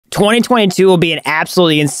2022 will be an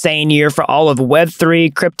absolutely insane year for all of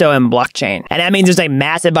Web3, crypto, and blockchain. And that means there's a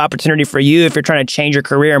massive opportunity for you if you're trying to change your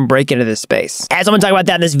career and break into this space. As I'm going to talk about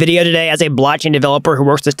that in this video today as a blockchain developer who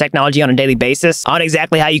works with this technology on a daily basis on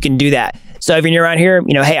exactly how you can do that. So if you're new around here,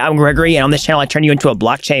 hey, I'm Gregory, and on this channel, I turn you into a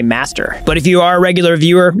blockchain master. But if you are a regular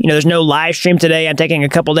viewer, there's no live stream today. I'm taking a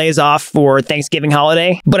couple days off for Thanksgiving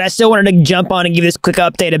holiday, but I still wanted to jump on and give this quick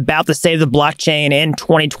update about the state of the blockchain in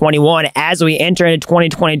 2021 as we enter into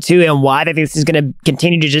 2022 and why I think this is going to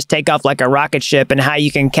continue to just take off like a rocket ship and how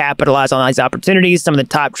you can capitalize on these opportunities, some of the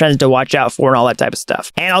top trends to watch out for and all that type of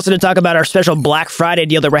stuff. And also to talk about our special Black Friday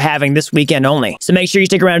deal that we're having this weekend only. So make sure you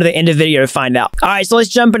stick around to the end of the video to find out. All right, so let's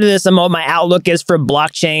jump into this and what my outlook is for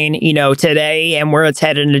blockchain, today and where it's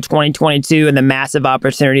headed into 2022 and the massive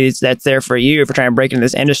opportunities that's there for you if you're trying to break into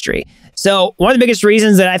this industry. So one of the biggest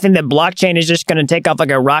reasons that I think that blockchain is just going to take off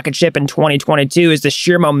like a rocket ship in 2022 is the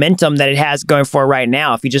sheer momentum that it has going for right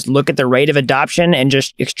now. If you just look at the rate of adoption and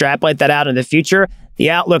just extrapolate that out in the future, the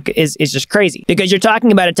outlook is just crazy because you're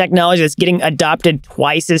talking about a technology that's getting adopted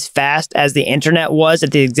twice as fast as the internet was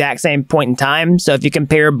at the exact same point in time. So if you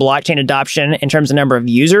compare blockchain adoption in terms of number of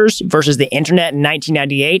users versus the internet in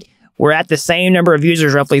 1998, we're at the same number of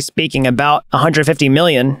users, roughly speaking, about 150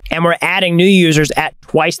 million, and we're adding new users at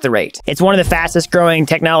twice the rate. It's one of the fastest growing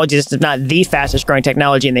technologies, if not the fastest growing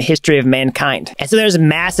technology in the history of mankind. And so there's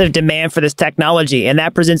massive demand for this technology, and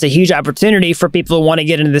that presents a huge opportunity for people who want to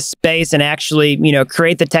get into this space and actually,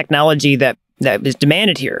 create the technology that is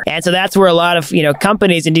demanded here. And so that's where a lot of,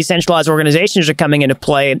 companies and decentralized organizations are coming into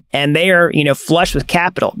play, and they are, flush with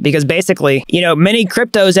capital because basically, many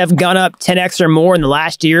cryptos have gone up 10x or more in the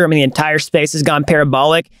last year. I mean, the entire space has gone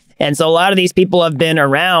parabolic. And so a lot of these people have been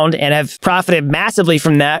around and have profited massively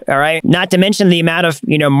from that, all right? Not to mention the amount of,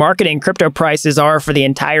 marketing crypto prices are for the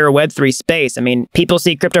entire Web3 space. I mean, people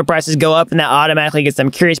see crypto prices go up and that automatically gets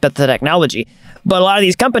them curious about the technology. But a lot of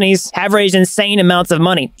these companies have raised insane amounts of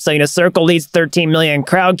money. So, Circle leads 13 million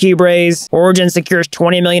Crowdcube raise. Origin secures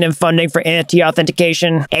 20 million in funding for NFT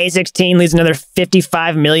authentication. A16 leads another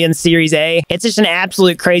 55 million Series A. It's just an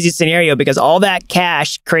absolute crazy scenario because all that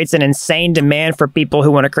cash creates an insane demand for people who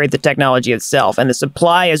want to create the technology itself. And the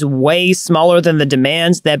supply is way smaller than the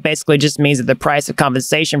demands. That basically just means that the price of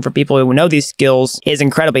compensation for people who know these skills is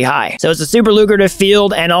incredibly high. So it's a super lucrative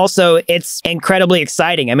field, and also it's incredibly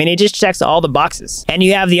exciting. I mean, it just checks all the boxes. And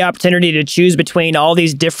you have the opportunity to choose between all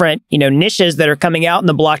these different, niches that are coming out in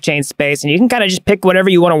the blockchain space, and you can kind of just pick whatever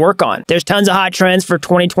you want to work on. There's tons of hot trends for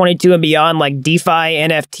 2022 and beyond, like DeFi,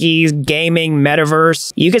 NFTs, gaming,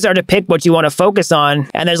 metaverse. You can start to pick what you want to focus on,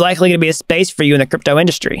 and there's likely going to be a space for you in the crypto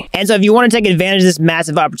industry. And so if you want to take advantage of this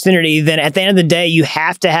massive opportunity, then at the end of the day, you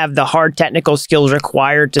have to have the hard technical skills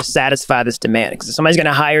required to satisfy this demand. Because if somebody's going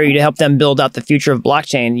to hire you to help them build out the future of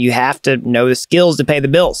blockchain, you have to know the skills to pay the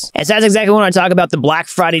bills. And so that's exactly what I talk about the Black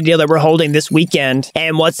Friday deal that we're holding this weekend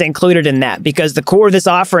and what's included in that. Because the core of this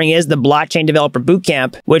offering is the Blockchain Developer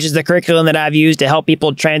Bootcamp, which is the curriculum that I've used to help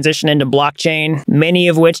people transition into blockchain, many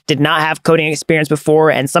of which did not have coding experience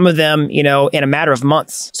before, and some of them, in a matter of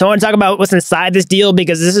months. So I want to talk about what's inside this deal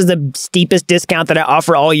because this is the steepest discount that I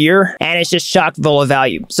offer all year, and it's just chock full of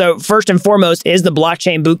value. So first and foremost is the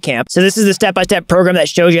Blockchain Bootcamp. So this is the step-by-step program that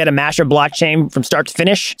shows you how to master blockchain from start to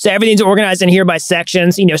finish. So everything's organized in here by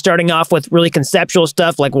sections, starting off with really conceptual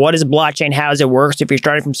stuff like what is blockchain, how does it work? So if you're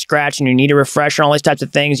starting from scratch and you need a refresher on all these types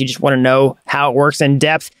of things, you just want to know how it works in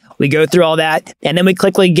depth. We go through all that, and then we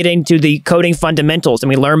quickly get into the coding fundamentals, and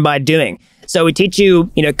we learn by doing. So we teach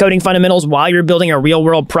you, coding fundamentals while you're building a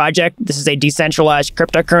real-world project. This is a decentralized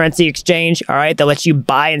cryptocurrency exchange, all right, that lets you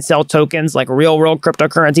buy and sell tokens like real-world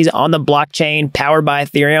cryptocurrencies on the blockchain powered by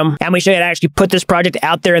Ethereum. And we show you how to actually put this project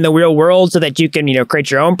out there in the real world so that you can,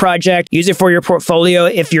 create your own project, use it for your portfolio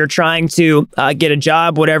if you're trying to get a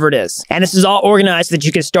job, whatever it is. And this is all organized so that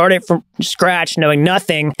you can start it from scratch, knowing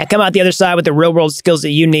nothing, and come out the other side with the real-world skills that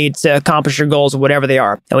you need to accomplish your goals, whatever they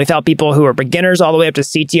are. And we've helped people who are beginners all the way up to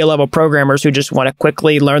CTO level programmers who just want to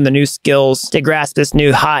quickly learn the new skills to grasp this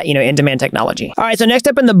new hot, in-demand technology. All right, so next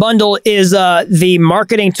up in the bundle is the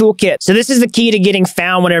marketing toolkit. So this is the key to getting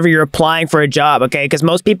found whenever you're applying for a job, okay? Because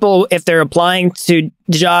most people, if they're applying to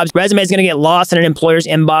jobs, resume is going to get lost in an employer's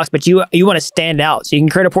inbox, but you want to stand out. So you can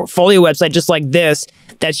create a portfolio website just like this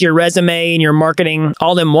That's your resume and your marketing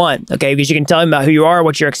all in one, okay? Because you can tell them about who you are,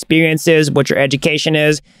 what your experience is, what your education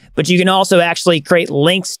is, but you can also actually create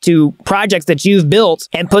links to projects that you've built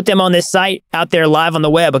and put them on this site out there live on the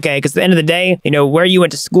web, okay? Because at the end of the day, you know, where you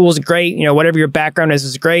went to school is great, you know, whatever your background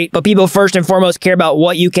is great, but people first and foremost care about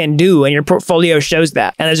what you can do, and your portfolio shows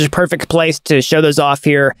that. And there's a perfect place to show those off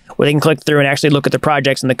here where they can click through and actually look at the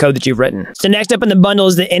projects and the code that you've written. So next up in the bundle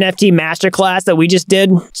is the NFT Masterclass that we just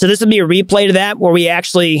did. So this will be a replay to that where we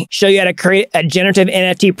actually show you how to create a generative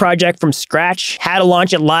NFT project from scratch, how to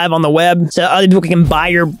launch it live on the web so other people can buy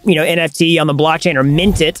your NFT on the blockchain or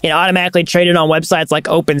mint it and automatically trade it on websites like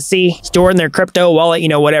OpenSea, store it in their crypto wallet,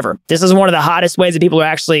 whatever. This is one of the hottest ways that people are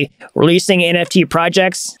actually releasing NFT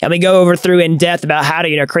projects. And we go over through in depth about how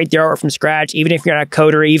to, create the artwork from scratch, even if you're not a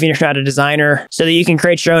coder, even if you're not a designer, so that you can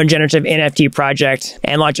create your own generative NFT project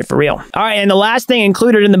and launch it for real. All right, and the last thing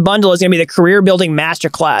included in the bundle is going to be the Career Building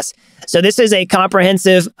Masterclass. So this is a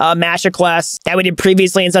comprehensive masterclass that we did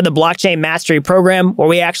previously inside the Blockchain Mastery program, where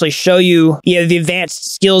we actually show you, the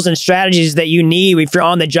advanced skills and strategies that you need if you're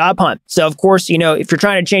on the job hunt. So of course, if you're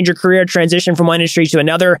trying to change your career, transition from one industry to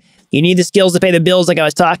another, you need the skills to pay the bills like I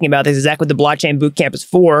was talking about. This is exactly what the Blockchain Bootcamp is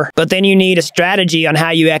for. But then you need a strategy on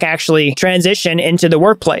how you actually transition into the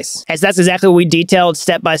workplace. And so that's exactly what we detailed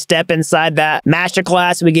step by step inside that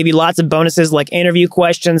masterclass. We give you lots of bonuses like interview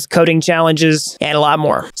questions, coding challenges, and a lot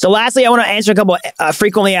more. So lastly, I want to answer a couple of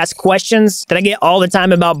frequently asked questions that I get all the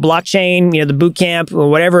time about blockchain, the bootcamp, or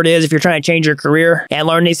whatever it is if you're trying to change your career and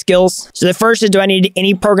learn these skills. So the first is, do I need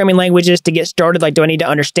any programming languages to get started? Like, do I need to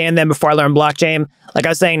understand them before I learn blockchain? Like I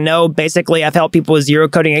was saying, no. Basically, I've helped people with zero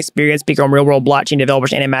coding experience become real-world blockchain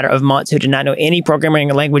developers in a matter of months who did not know any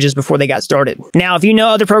programming languages before they got started. Now, if you know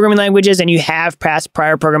other programming languages and you have past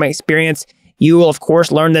prior programming experience, you will, of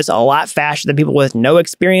course, learn this a lot faster than people with no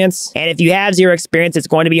experience. And if you have zero experience, it's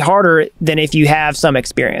going to be harder than if you have some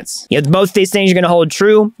experience. Both these things are going to hold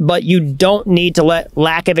true, but you don't need to let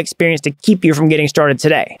lack of experience to keep you from getting started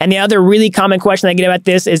today. And the other really common question I get about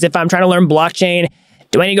this is, if I'm trying to learn blockchain,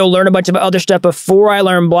 do I need to go learn a bunch of other stuff before I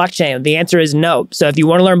learn blockchain? The answer is no. So if you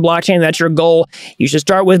want to learn blockchain, that's your goal, you should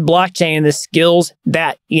start with blockchain and the skills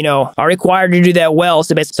that, are required to do that well.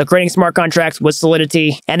 So basically, creating smart contracts with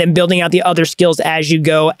Solidity, and then building out the other skills as you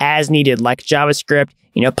go as needed, like JavaScript,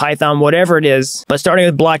 Python, whatever it is. But starting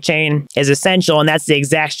with blockchain is essential, and that's the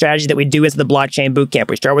exact strategy that we do with the Blockchain Bootcamp.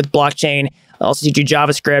 We start with blockchain. I'll also teach you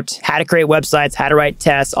JavaScript, how to create websites, how to write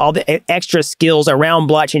tests, all the extra skills around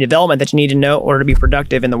blockchain development that you need to know in order to be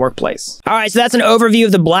productive in the workplace. All right, so that's an overview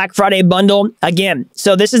of the Black Friday bundle. Again,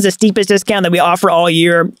 so this is the steepest discount that we offer all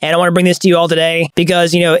year, and I want to bring this to you all today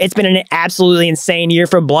because, it's been an absolutely insane year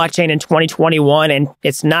for blockchain in 2021, and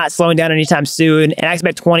it's not slowing down anytime soon, and I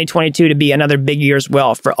expect 2022 to be another big year as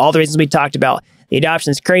well for all the reasons we talked about. The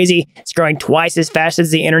adoption is crazy. It's growing twice as fast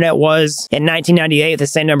as the internet was in 1998 with the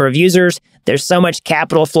same number of users. There's so much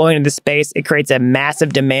capital flowing into the space. It creates a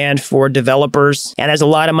massive demand for developers. And there's a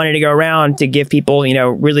lot of money to go around to give people,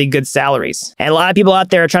 really good salaries. And a lot of people out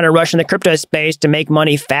there are trying to rush in the crypto space to make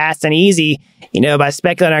money fast and easy, by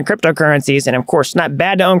speculating on cryptocurrencies. And of course, it's not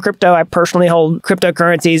bad to own crypto. I personally hold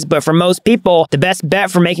cryptocurrencies. But for most people, the best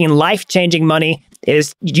bet for making life-changing money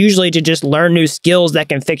is usually to just learn new skills that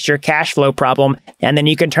can fix your cash flow problem. And then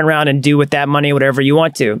you can turn around and do with that money whatever you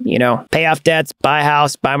want to, pay off debts, buy a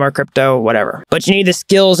house, buy more crypto, whatever. But you need the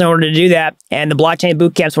skills in order to do that. And the Blockchain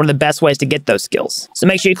Bootcamp is one of the best ways to get those skills. So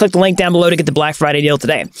make sure you click the link down below to get the Black Friday deal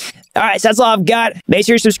today. All right, so that's all I've got. Make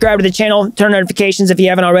sure you subscribe to the channel, turn on notifications if you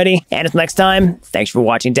haven't already. And until next time, thanks for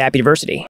watching Dapp University.